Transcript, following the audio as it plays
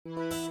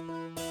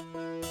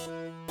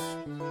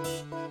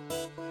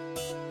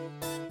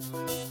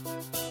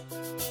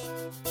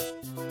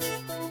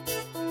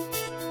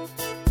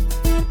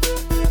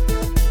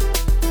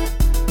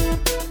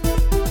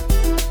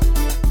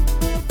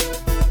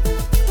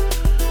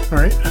All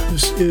right,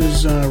 this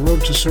is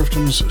Road to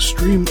Serfdom's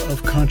Stream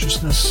of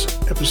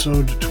Consciousness,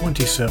 episode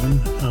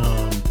 27.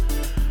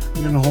 I'm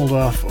going to hold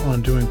off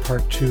on doing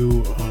part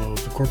 2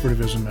 of the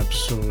corporativism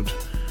episode,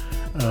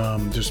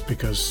 just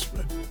because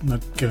I'm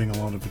not getting a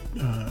lot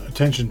of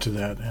attention to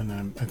that,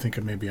 and I think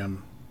maybe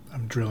I'm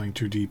drilling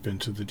too deep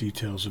into the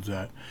details of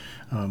that.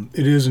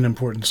 It is an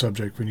important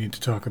subject. We need to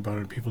talk about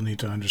it. People need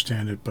to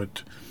understand it,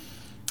 but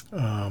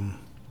I'll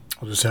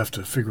just have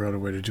to figure out a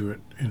way to do it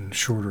in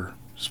shorter,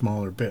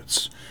 smaller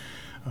bites,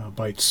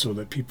 so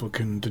that people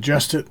can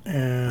digest it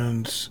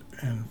and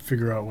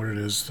figure out what it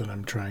is that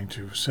I'm trying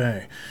to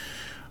say.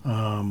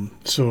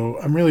 So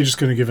I'm really just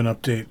going to give an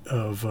update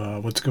of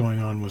what's going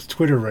on with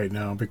Twitter right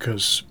now,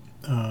 because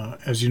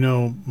as you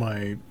know,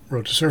 my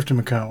Road to Serfdom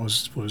account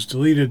was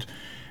deleted,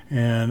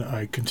 and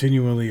I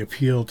continually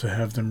appeal to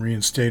have them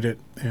reinstate it,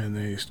 and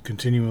they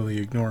continually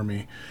ignore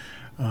me.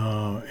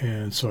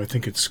 And so I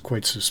think it's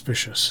quite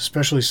suspicious,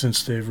 especially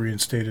since they've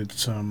reinstated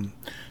some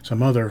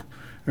other,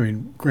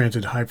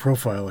 granted higher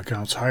profile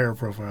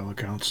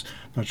accounts.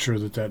 Not sure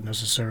that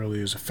necessarily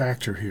is a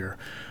factor here.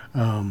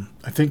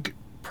 I think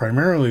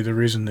primarily the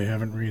reason they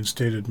haven't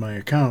reinstated my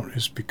account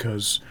is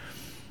because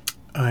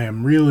I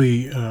am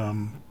really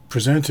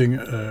presenting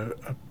a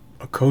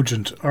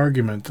cogent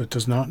argument that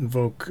does not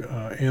invoke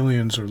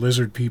aliens or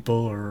lizard people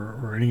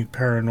or any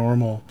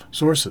paranormal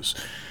sources.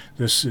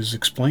 This is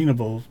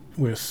explainable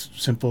with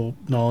simple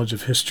knowledge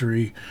of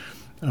history,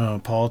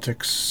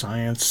 politics,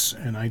 science,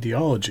 and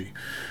ideology.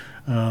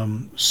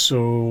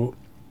 So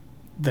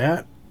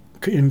that,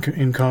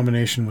 in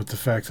combination with the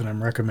fact that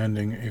I'm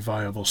recommending a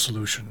viable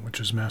solution, which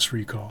is mass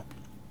recall.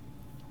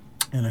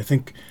 And I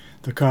think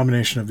the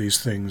combination of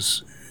these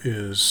things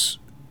is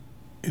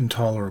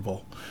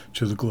intolerable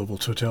to the global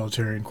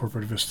totalitarian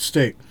corporativist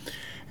state.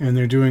 And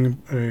they're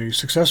doing a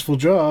successful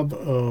job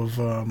of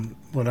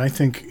what I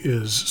think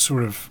is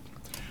sort of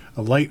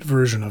a light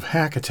version of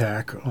hack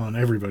attack on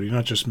everybody,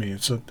 not just me.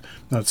 It's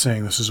not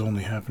saying this is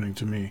only happening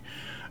to me,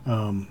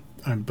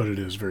 but it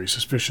is very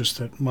suspicious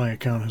that my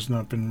account has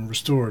not been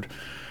restored.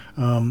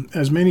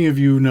 As many of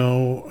you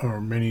know, or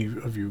many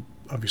of you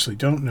obviously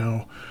don't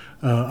know,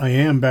 I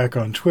am back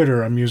on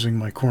Twitter. I'm using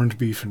my Corned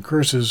Beef and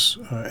Curses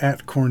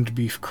at Corned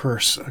Beef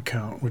Curse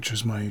account, which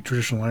is my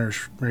traditional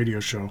Irish radio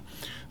show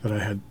that I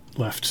had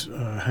left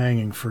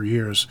hanging for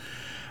years.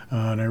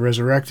 And I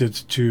resurrected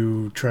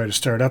to try to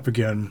start up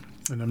again.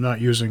 And I'm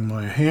not using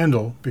my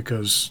handle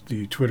because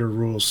the Twitter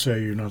rules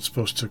say you're not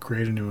supposed to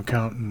create a new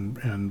account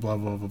and blah,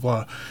 blah, blah,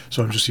 blah.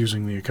 So I'm just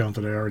using the account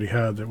that I already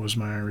had that was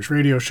my Irish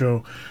radio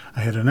show. I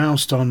had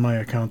announced on my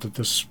account that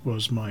this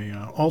was my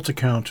alt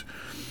account.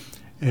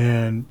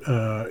 And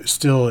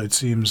still it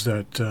seems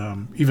that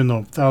even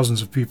though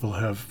thousands of people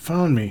have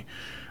found me,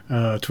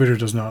 Twitter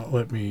does not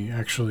let me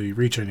actually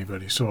reach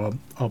anybody. So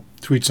I'll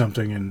tweet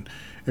something and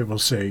it will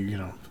say,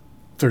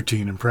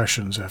 13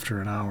 impressions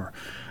after an hour.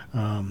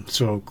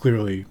 So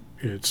clearly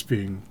it's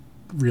being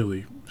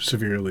really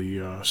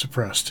severely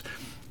suppressed.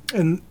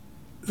 And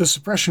the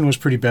suppression was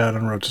pretty bad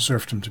on Road to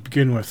Serfdom to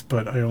begin with,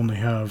 but I only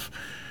have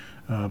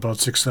about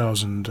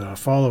 6,000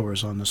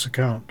 followers on this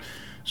account,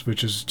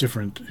 which is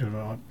different,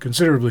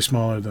 considerably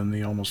smaller than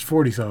the almost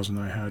 40,000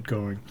 I had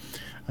going.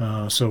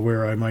 So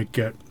where I might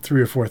get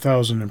 3,000 or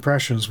 4,000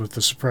 impressions with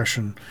the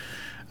suppression,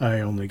 I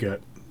only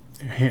get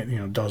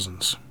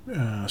dozens.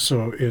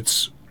 So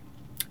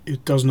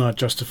it does not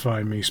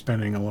justify me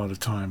spending a lot of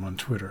time on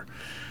Twitter.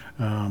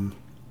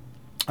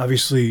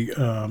 Obviously,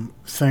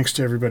 thanks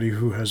to everybody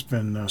who has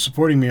been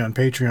supporting me on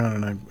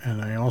Patreon,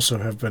 and I also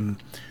have been,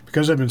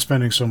 because I've been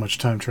spending so much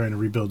time trying to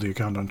rebuild the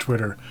account on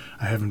Twitter,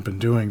 I haven't been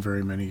doing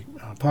very many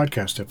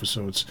podcast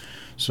episodes.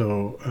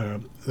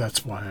 So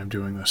that's why I'm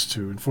doing this,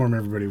 to inform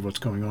everybody of what's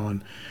going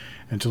on,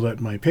 and to let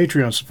my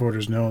Patreon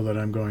supporters know that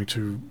I'm going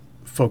to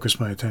focus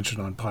my attention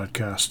on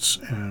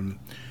podcasts and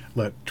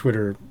let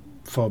Twitter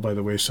fall by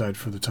the wayside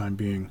for the time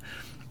being,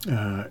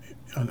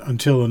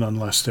 until and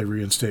unless they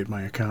reinstate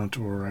my account,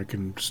 or I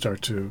can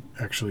start to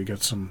actually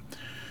get some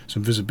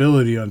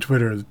visibility on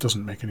Twitter. It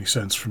doesn't make any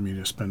sense for me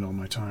to spend all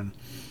my time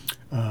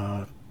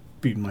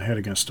beating my head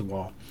against a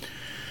wall.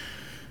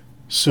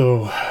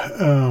 So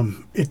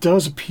it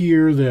does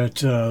appear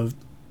that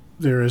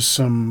there is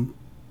some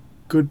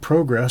good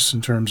progress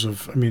in terms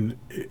of,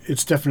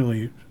 it's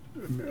definitely,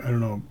 I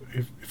don't know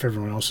if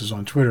everyone else is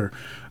on Twitter,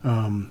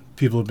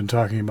 people have been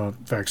talking about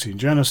vaccine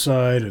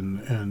genocide,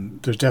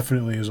 and there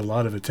definitely is a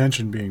lot of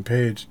attention being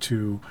paid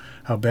to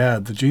how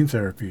bad the gene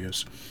therapy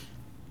is.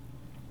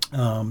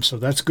 So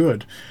that's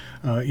good.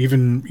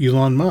 Even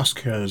Elon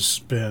Musk has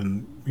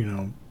been,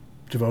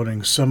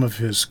 devoting some of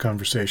his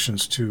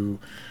conversations to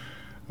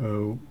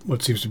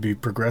what seems to be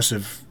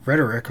progressive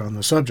rhetoric on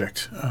the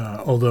subject.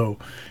 Although,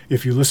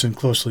 if you listen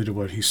closely to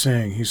what he's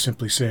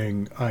simply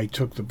saying, I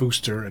took the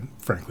booster, and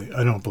frankly,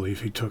 I don't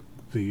believe he took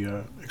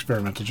the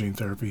experimental gene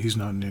therapy. He's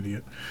not an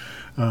idiot.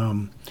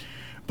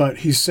 But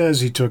he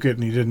says he took it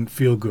and he didn't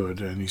feel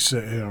good, and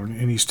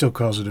and he still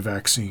calls it a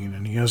vaccine,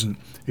 and he hasn't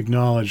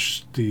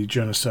acknowledged the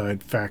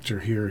genocide factor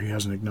here. He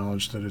hasn't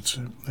acknowledged that it's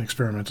an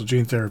experimental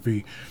gene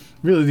therapy,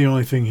 really the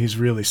only thing he's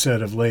really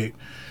said of late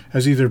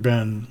has either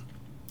been,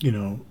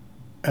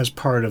 as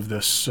part of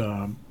this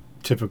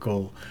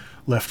typical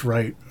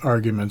left-right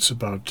arguments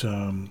about,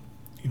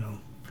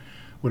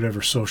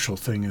 whatever social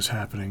thing is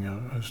happening,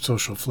 a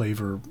social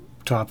flavor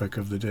topic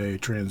of the day,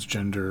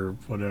 transgender,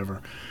 whatever.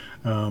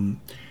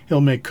 He'll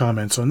make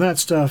comments on that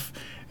stuff,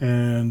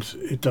 and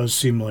it does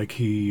seem like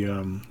he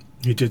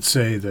did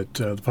say that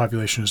the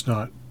population is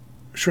not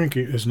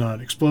shrinking, is not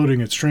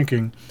exploding, it's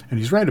shrinking, and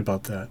he's right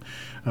about that.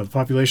 The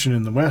population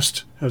in the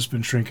West has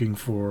been shrinking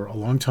for a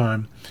long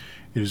time.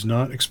 It is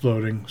not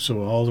exploding,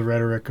 so all the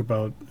rhetoric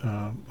about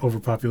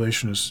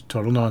overpopulation is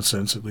total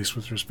nonsense, at least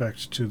with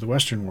respect to the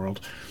Western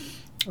world.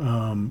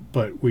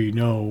 But we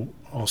know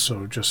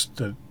also just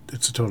that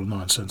it's a total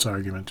nonsense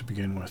argument to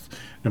begin with,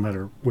 no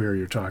matter where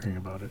you're talking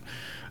about it.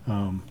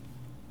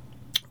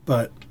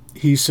 But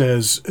he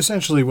says,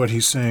 essentially what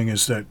he's saying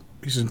is that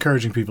he's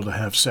encouraging people to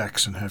have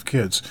sex and have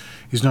kids.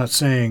 He's not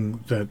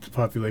saying that the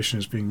population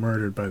is being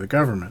murdered by the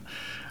government.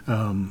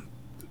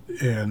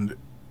 And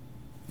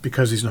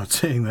because he's not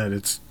saying that,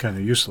 it's kind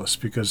of useless,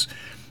 because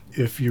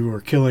if you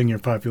are killing your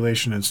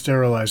population and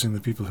sterilizing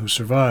the people who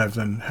survive,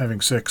 then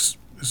having sex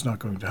is not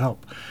going to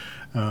help.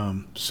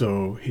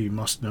 So he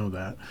must know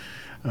that.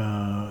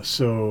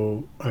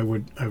 So I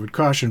would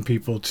caution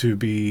people to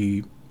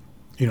be,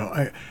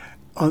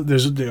 on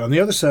the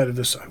other side of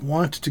this, I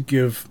want to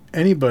give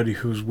anybody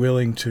who's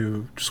willing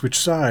to switch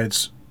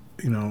sides,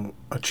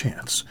 a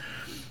chance.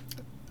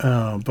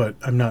 But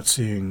I'm not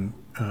seeing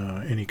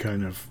any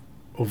kind of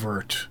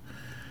overt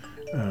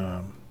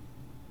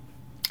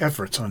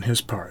efforts on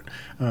his part.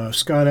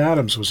 Scott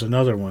Adams was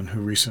another one who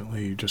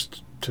recently,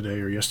 just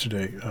today or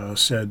yesterday,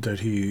 said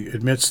that he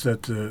admits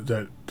that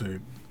the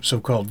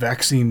so-called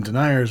vaccine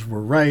deniers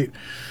were right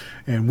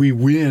and we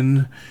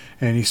win.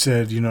 And he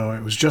said,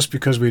 it was just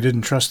because we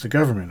didn't trust the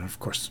government. Of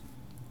course,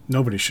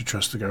 nobody should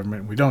trust the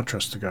government. We don't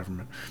trust the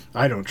government.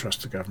 I don't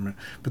trust the government.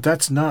 But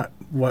that's not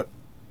what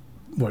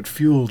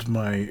fueled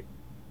my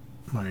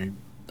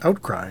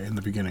outcry in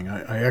the beginning.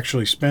 I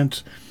actually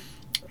spent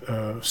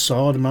a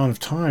solid amount of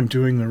time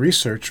doing the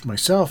research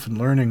myself and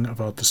learning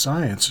about the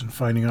science and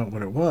finding out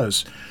what it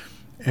was,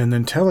 and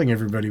then telling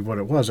everybody what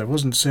it was. I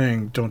wasn't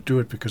saying don't do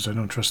it because I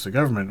don't trust the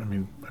government. I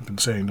mean, I've been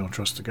saying don't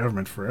trust the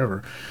government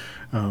forever.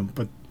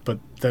 But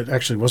that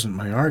actually wasn't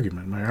my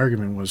argument. My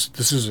argument was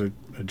this is a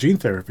gene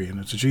therapy, and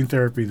it's a gene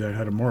therapy that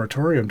had a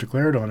moratorium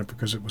declared on it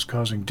because it was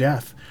causing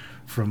death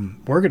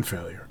from organ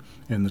failure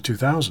in the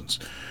 2000s.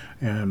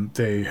 And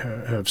they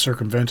have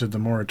circumvented the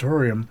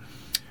moratorium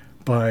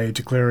by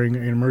declaring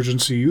an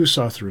emergency use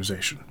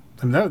authorization.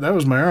 And that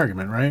was my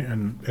argument, right?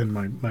 And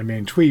my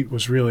main tweet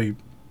was really,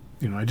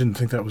 I didn't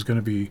think that was going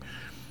to be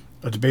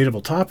a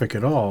debatable topic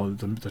at all.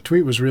 The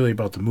tweet was really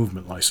about the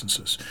movement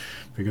licenses,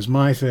 because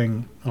my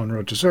thing on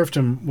Road to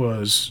Serfdom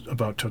was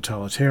about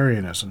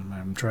totalitarianism.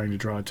 I'm trying to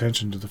draw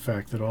attention to the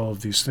fact that all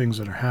of these things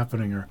that are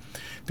happening are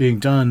being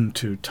done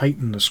to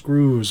tighten the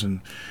screws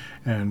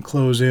and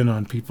close in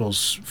on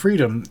people's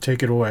freedom,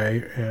 take it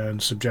away,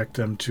 and subject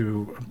them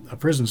to a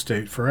prison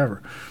state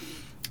forever.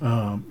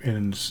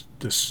 And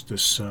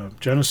this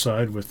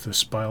genocide with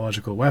this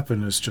biological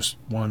weapon is just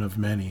one of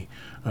many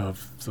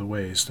of the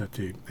ways that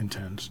they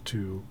intend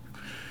to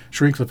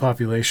shrink the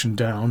population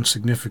down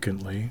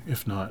significantly,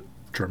 if not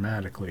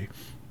dramatically,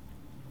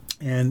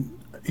 and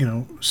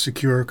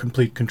secure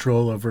complete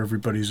control over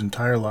everybody's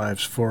entire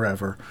lives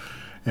forever,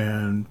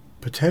 and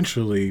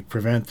potentially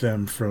prevent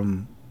them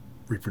from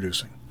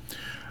reproducing,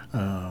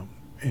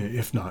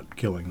 if not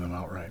killing them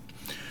outright.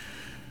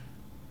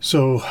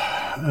 So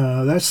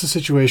that's the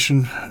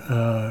situation.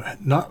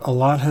 Not a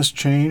lot has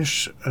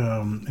changed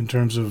in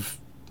terms of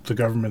the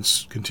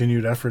government's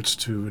continued efforts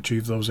to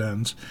achieve those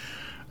ends.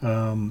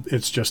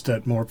 It's just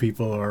that more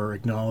people are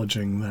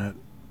acknowledging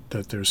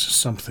that there's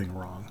something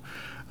wrong.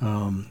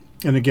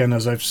 And again,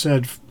 as I've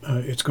said,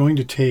 it's going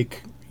to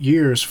take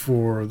years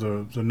for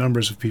the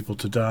numbers of people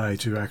to die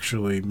to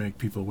actually make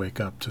people wake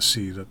up to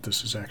see that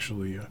this is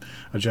actually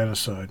a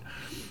genocide.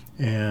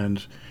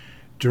 And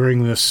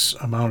during this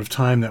amount of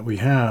time that we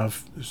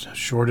have, as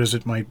short as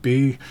it might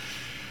be,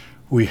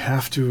 we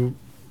have to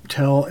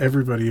tell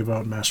everybody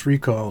about mass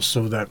recall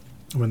so that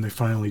when they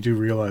finally do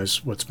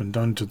realize what's been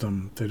done to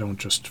them, they don't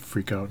just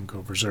freak out and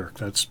go berserk.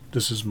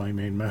 This is my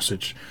main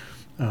message.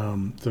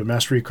 The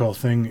mass recall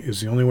thing is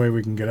the only way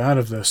we can get out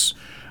of this,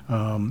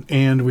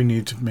 and we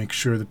need to make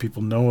sure that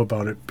people know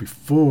about it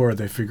before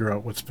they figure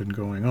out what's been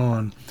going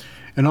on.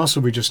 And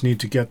also we just need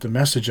to get the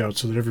message out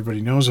so that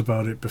everybody knows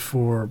about it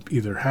before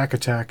either Hack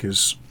Attack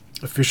is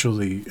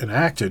officially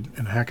enacted,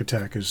 and Hack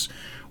Attack is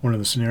one of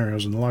the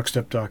scenarios in the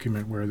Lockstep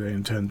document where they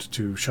intend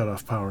to shut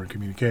off power and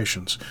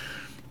communications.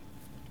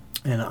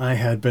 And I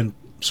had been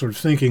sort of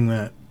thinking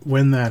that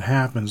when that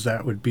happens,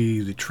 that would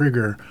be the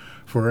trigger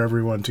for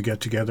everyone to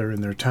get together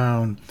in their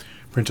town,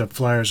 print up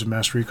flyers of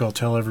mass recall,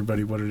 tell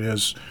everybody what it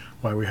is,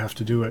 why we have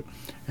to do it,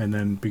 and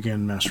then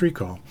begin mass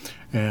recall.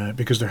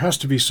 Because there has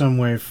to be some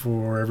way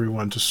for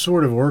everyone to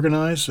sort of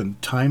organize and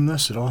time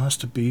this. It all has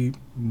to be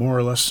more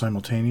or less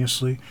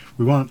simultaneously.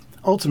 We want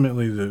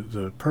ultimately,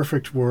 the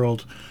perfect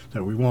world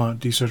that we want,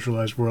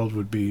 decentralized world,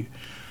 would be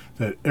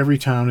that every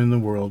town in the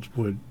world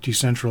would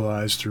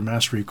decentralize through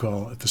mass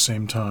recall at the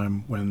same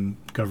time when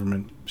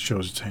government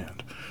shows its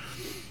hand.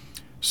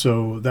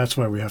 So that's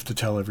why we have to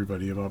tell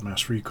everybody about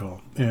mass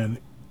recall. And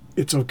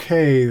it's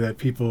okay that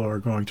people are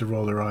going to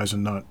roll their eyes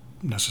and not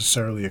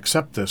necessarily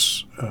accept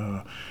this,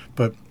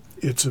 but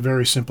it's a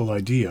very simple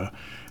idea,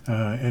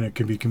 and it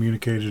can be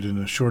communicated in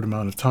a short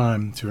amount of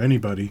time to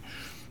anybody,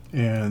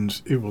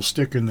 and it will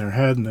stick in their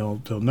head, and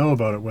they'll know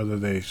about it whether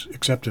they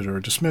accept it or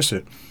dismiss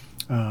it.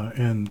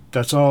 And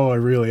that's all I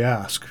really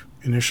ask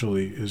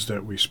initially, is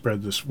that we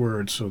spread this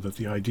word so that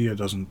the idea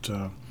doesn't...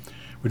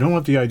 we don't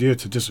want the idea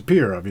to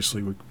disappear,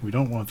 obviously. We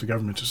don't want the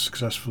government to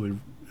successfully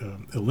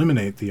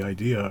eliminate the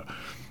idea,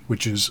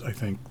 which is, I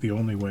think, the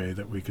only way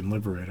that we can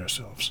liberate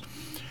ourselves.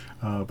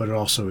 But it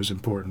also is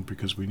important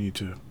because we need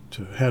to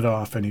head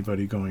off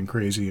anybody going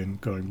crazy and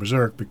going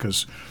berserk,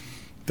 because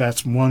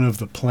that's one of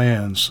the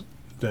plans,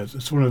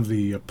 it's one of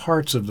the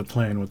parts of the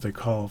plan, what they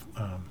call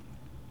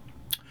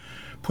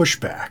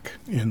pushback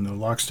in the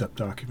lockstep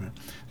document.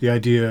 The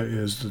idea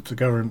is that the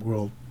government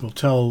will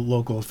tell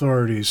local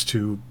authorities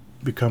to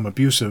become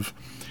abusive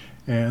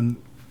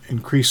and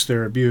increase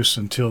their abuse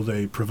until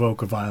they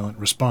provoke a violent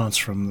response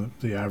from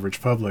the average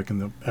public, and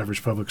the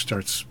average public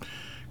starts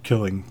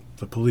killing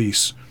the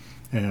police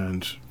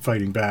and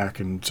fighting back,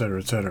 and et cetera,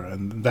 et cetera.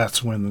 And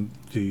that's when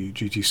the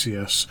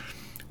GTCS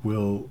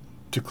will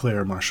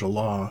declare martial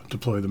law,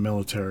 deploy the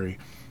military,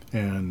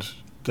 and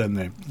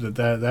then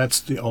that's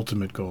the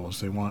ultimate goal,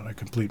 is they want a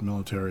complete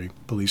military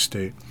police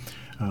state.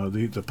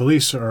 The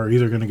police are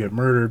either going to get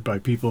murdered by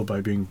people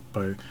by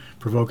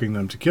provoking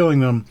them to killing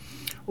them,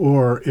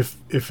 or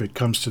if it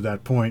comes to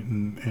that point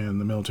and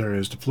the military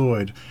is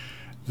deployed,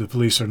 the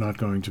police are not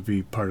going to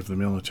be part of the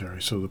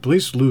military. So the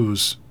police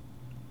lose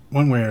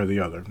one way or the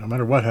other. No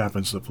matter what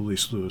happens, the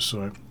police lose.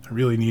 So I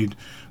really need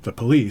the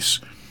police,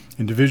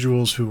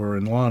 individuals who are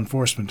in law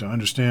enforcement, to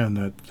understand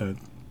that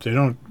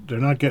they're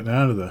not getting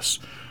out of this.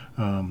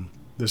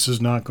 This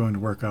is not going to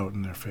work out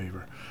in their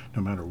favor,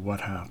 no matter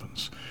what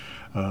happens.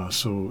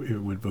 So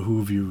it would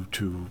behoove you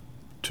to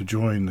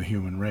join the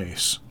human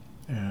race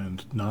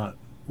and not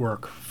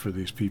work for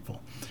these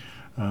people.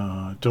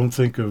 Don't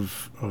think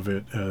of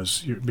it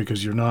as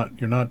because you're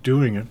not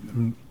doing it.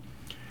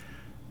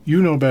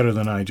 You know better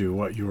than I do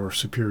what your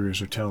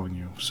superiors are telling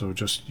you. So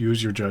just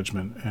use your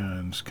judgment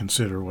and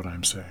consider what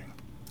I'm saying.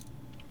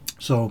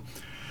 So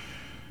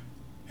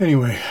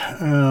anyway,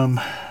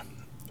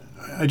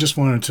 I just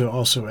wanted to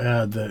also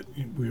add that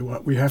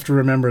we have to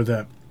remember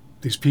that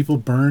these people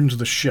burned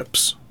the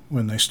ships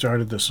when they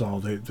started this all.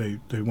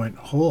 They went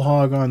whole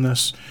hog on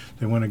this.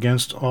 They went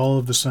against all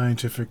of the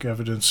scientific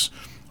evidence,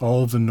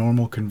 all of the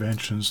normal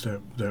conventions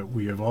that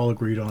we have all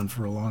agreed on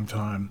for a long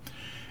time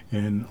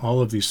in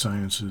all of these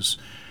sciences.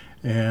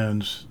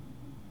 And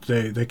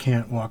they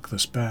can't walk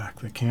this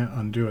back. They can't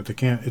undo it.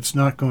 It's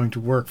not going to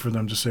work for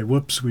them to say,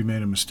 whoops, we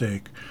made a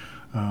mistake.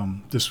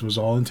 This was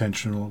all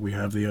intentional. We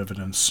have the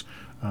evidence.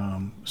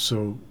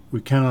 So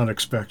we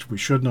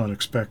should not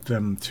expect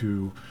them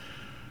to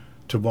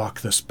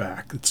walk this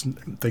back.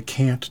 They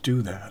can't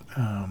do that.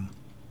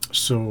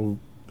 So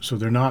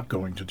they're not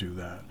going to do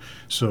that.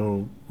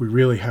 So we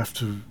really have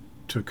to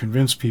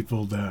convince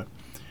people that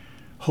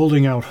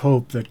holding out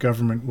hope that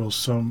government will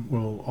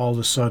all of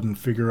a sudden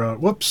figure out,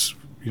 whoops,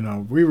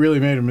 we really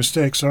made a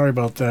mistake. Sorry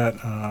about that.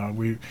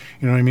 You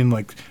know what I mean?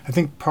 Like, I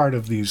think part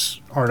of these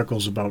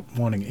articles about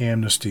wanting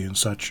amnesty and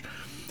such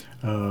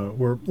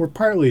were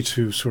partly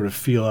to sort of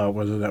feel out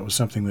whether that was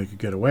something they could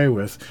get away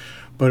with,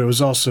 but it was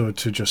also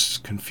to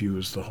just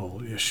confuse the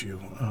whole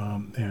issue.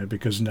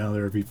 Because now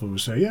there are people who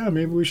say, yeah,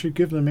 maybe we should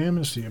give them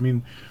amnesty. I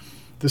mean,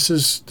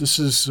 these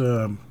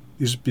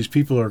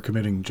people are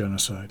committing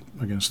genocide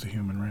against the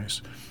human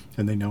race,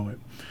 and they know it.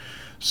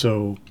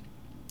 So,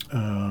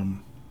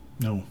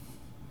 no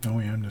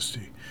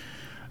amnesty.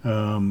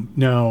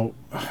 Now,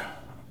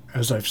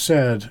 as I've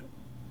said,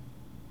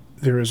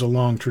 there is a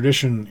long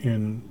tradition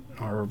in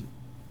our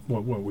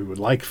what we would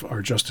like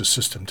our justice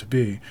system to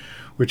be,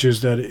 which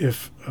is that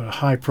if a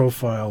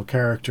high-profile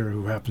character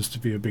who happens to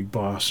be a big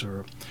boss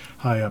or a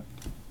high-up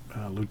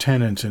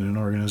lieutenant in an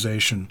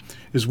organization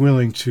is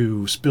willing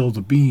to spill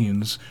the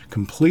beans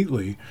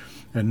completely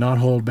and not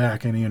hold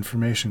back any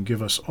information,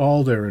 give us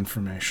all their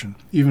information,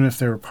 even if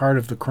they were part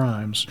of the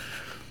crimes,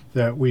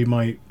 that we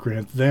might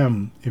grant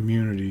them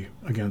immunity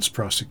against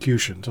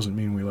prosecution. Doesn't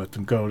mean we let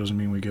them go, doesn't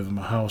mean we give them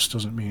a house,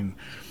 doesn't mean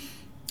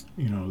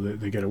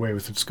they get away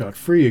with it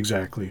scot-free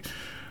exactly,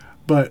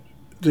 but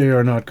they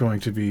are not going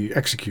to be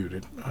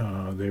executed.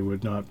 They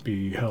would not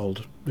be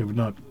held. They would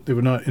not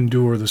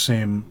endure the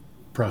same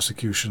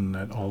prosecution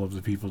that all of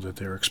the people that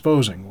they're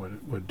exposing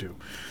would do.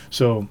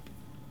 So,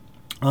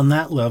 on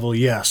that level,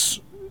 yes,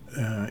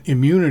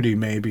 immunity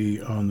may be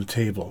on the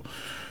table,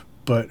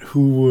 but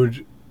who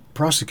would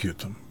prosecute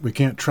them? We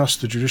can't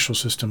trust the judicial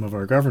system of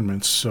our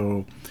governments,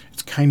 so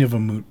it's kind of a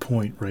moot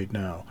point right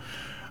now,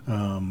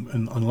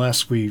 and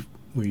unless we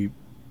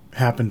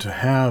happen to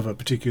have a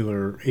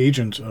particular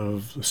agent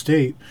of the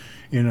state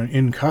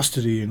in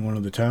custody in one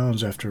of the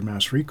towns after a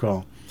mass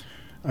recall,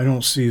 I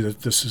don't see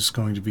that this is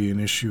going to be an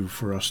issue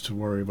for us to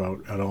worry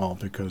about at all,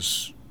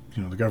 because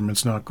the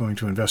government's not going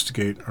to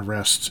investigate,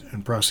 arrest,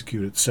 and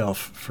prosecute itself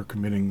for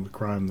committing the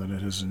crime that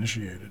it has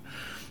initiated.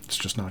 It's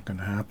just not going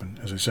to happen.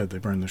 As I said, they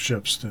burn the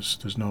ships.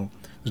 There's no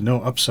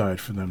upside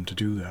for them to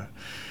do that.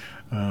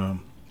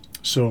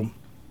 So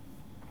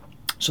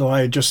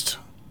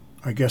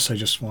I guess I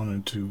just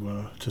wanted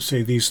to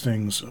say these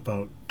things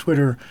about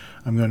Twitter.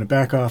 I'm going to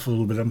back off a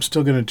little bit. I'm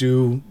still going to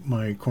do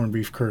my corned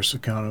beef curse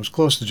account. I was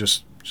close to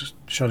just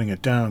shutting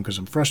it down because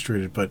I'm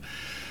frustrated, but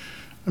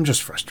I'm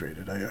just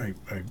frustrated. I'm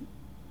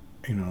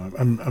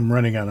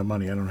running out of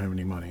money. I don't have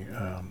any money.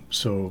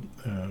 So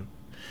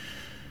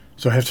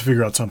I have to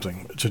figure out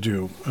something to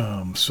do.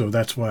 So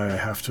that's why I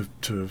have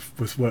to,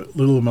 with what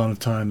little amount of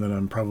time that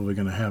I'm probably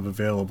going to have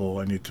available,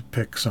 I need to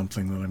pick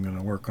something that I'm going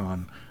to work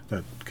on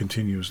that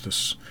continues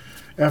this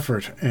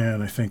effort,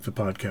 and I think the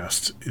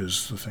podcast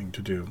is the thing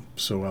to do.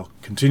 So I'll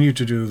continue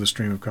to do the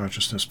Stream of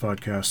Consciousness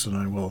podcast, and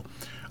I will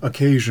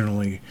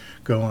occasionally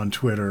go on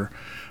Twitter.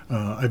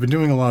 I've been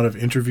doing a lot of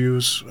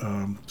interviews.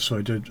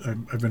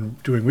 I've been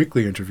doing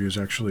weekly interviews,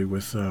 actually,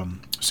 with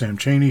Sam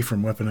Cheney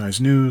from Weaponized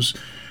News,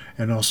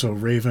 and also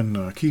Raven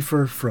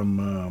Kiefer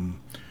from,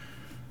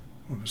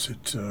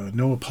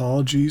 No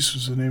Apologies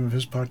is the name of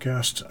his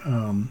podcast.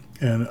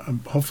 And I'm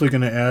hopefully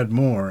going to add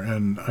more.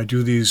 And I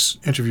do these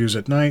interviews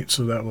at night,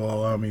 so that will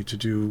allow me to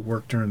do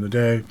work during the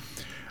day.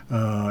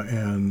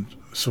 And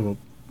so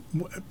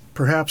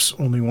perhaps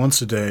only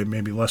once a day,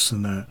 maybe less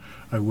than that,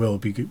 I will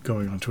be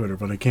going on Twitter.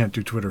 But I can't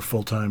do Twitter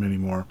full-time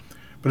anymore.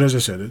 But as I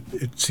said,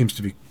 it seems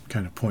to be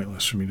kind of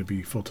pointless for me to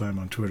be full-time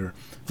on Twitter.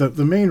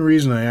 The main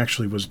reason I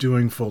actually was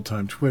doing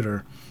full-time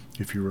Twitter,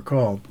 if you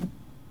recall,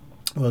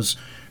 was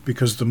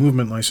because the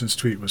movement license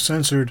tweet was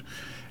censored,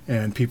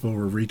 and people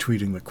were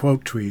retweeting the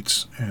quote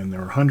tweets, and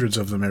there were hundreds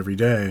of them every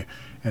day,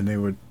 and they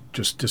would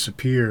just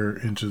disappear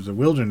into the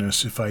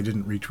wilderness if I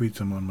didn't retweet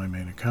them on my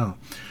main account.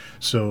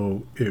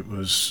 So it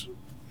was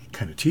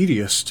kind of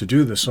tedious to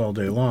do this all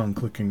day long,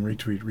 clicking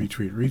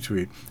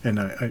retweet. And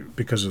I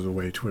because of the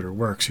way Twitter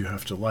works, you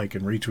have to like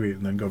and retweet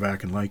and then go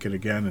back and like it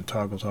again and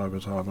toggle,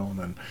 and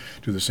then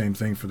do the same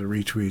thing for the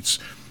retweets.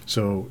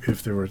 So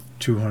if there were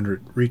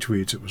 200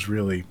 retweets, it was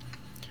really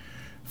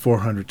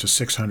 400 to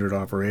 600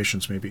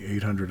 operations, maybe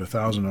 800,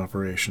 1,000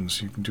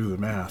 operations. You can do the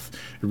math.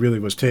 It really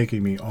was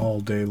taking me all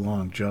day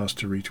long just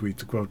to retweet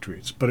the quote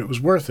tweets. But it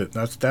was worth it.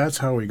 That's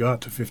how we got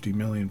to 50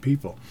 million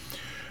people.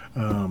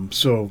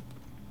 So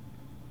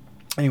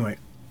anyway,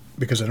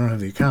 because I don't have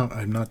the account,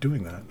 I'm not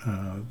doing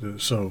that.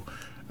 So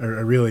I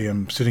really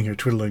am sitting here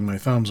twiddling my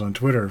thumbs on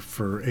Twitter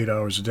for 8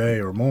 hours a day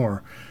or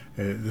more.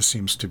 This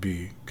seems to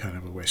be kind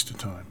of a waste of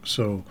time.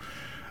 So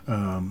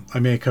I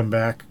may come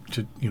back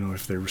to,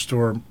 if they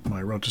restore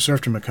my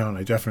Roadtoserfdom account,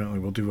 I definitely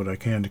will do what I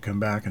can to come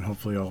back, and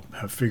hopefully I'll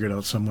have figured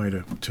out some way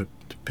to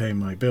pay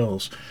my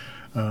bills.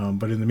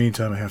 But in the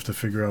meantime, I have to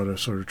figure out a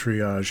sort of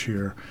triage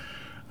here,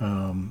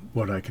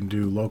 what I can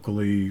do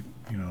locally.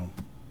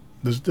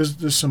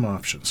 There's some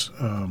options.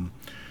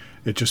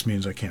 It just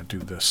means I can't do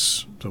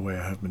this the way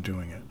I have been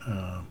doing it.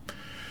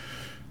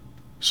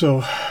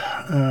 So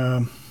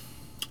I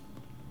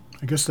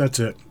guess that's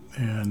it,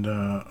 and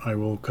I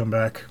will come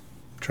back.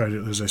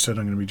 As I said,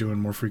 I'm going to be doing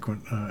more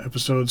frequent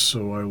episodes,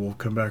 so I will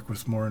come back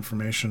with more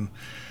information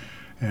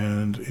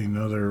and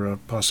another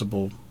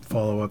possible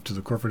follow-up to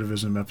the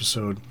corporativism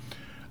episode.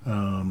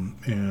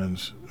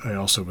 And I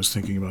also was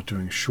thinking about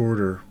doing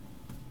shorter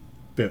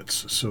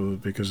bits,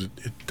 because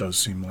it does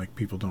seem like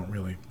people don't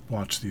really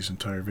watch these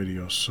entire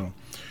videos. So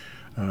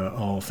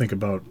I'll think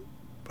about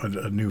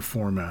a new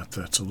format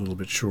that's a little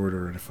bit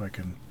shorter, and if I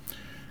can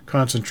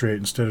concentrate,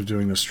 instead of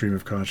doing the stream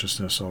of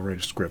consciousness, I'll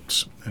write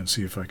scripts and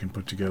see if I can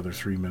put together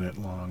 3-minute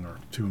long or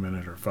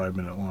 2-minute or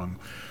 5-minute long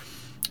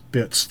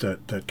bits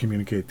that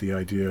communicate the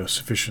idea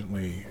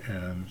sufficiently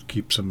and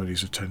keep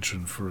somebody's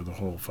attention for the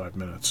whole 5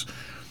 minutes.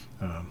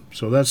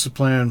 So that's the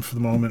plan for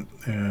the moment.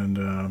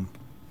 And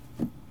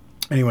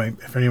anyway,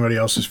 if anybody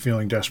else is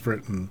feeling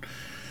desperate and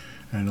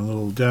a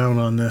little down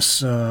on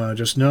this,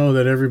 just know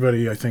that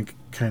everybody, I think,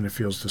 kind of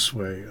feels this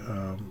way,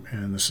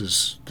 and this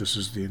is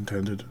the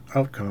intended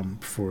outcome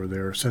for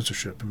their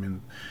censorship. I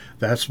mean,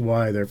 that's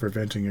why they're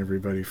preventing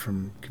everybody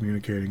from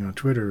communicating on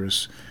Twitter,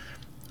 is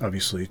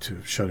obviously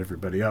to shut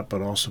everybody up,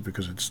 but also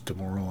because it's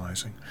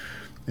demoralizing.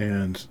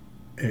 And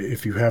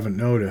if you haven't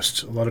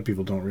noticed, a lot of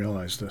people don't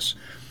realize this.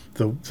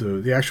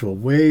 The actual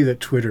way that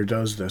Twitter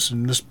does this,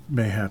 and this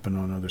may happen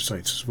on other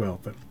sites as well,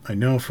 but I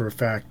know for a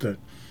fact that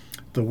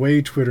the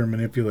way Twitter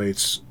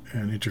manipulates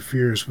and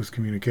interferes with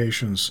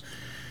communications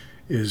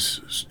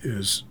is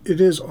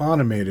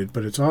automated,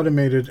 but it's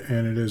automated,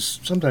 and it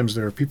is, sometimes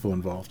there are people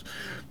involved.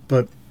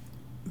 But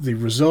the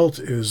result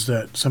is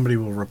that somebody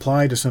will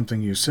reply to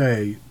something you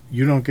say,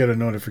 you don't get a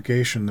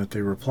notification that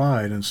they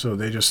replied, and so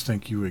they just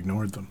think you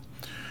ignored them.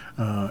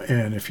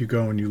 And if you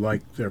go and you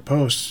like their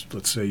posts,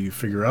 let's say you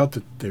figure out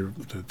that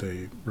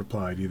they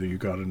replied, either you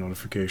got a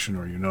notification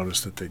or you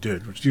notice that they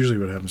did, which is usually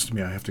what happens to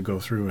me. I have to go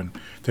through and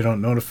they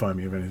don't notify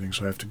me of anything,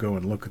 so I have to go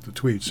and look at the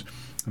tweets.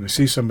 And I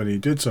see somebody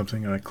did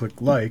something and I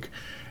click like,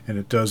 and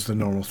it does the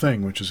normal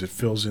thing, which is it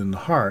fills in the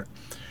heart,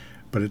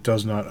 but it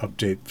does not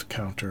update the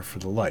counter for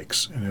the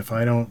likes. And if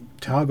I don't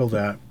toggle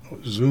that,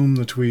 zoom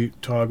the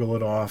tweet, toggle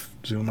it off,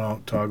 zoom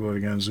out, toggle it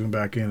again, zoom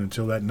back in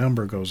until that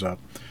number goes up,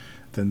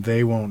 then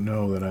they won't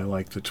know that I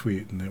like the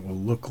tweet, and it will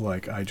look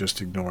like I just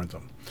ignored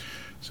them.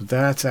 So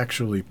that's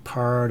actually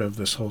part of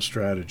this whole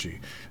strategy,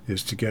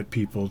 is to get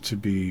people to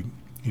be,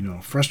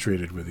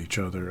 frustrated with each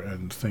other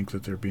and think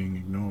that they're being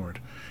ignored,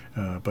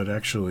 but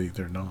actually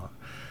they're not.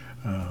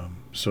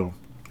 So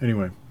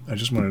anyway, I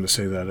just wanted to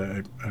say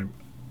that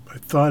I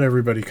thought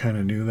everybody kind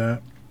of knew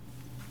that,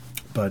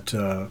 but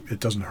it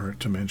doesn't hurt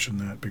to mention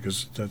that,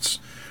 because that's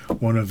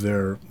one of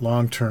their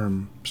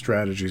long-term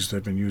strategies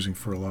they've been using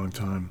for a long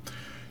time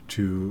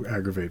to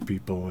aggravate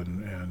people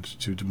and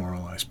to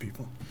demoralize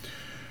people.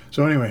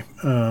 So anyway,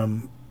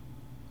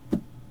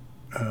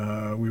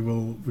 we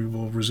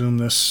will resume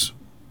this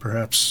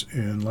perhaps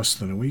in less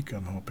than a week.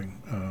 I'm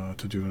hoping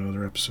to do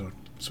another episode.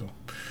 So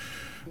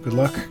good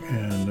luck,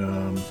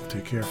 and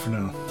take care for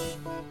now.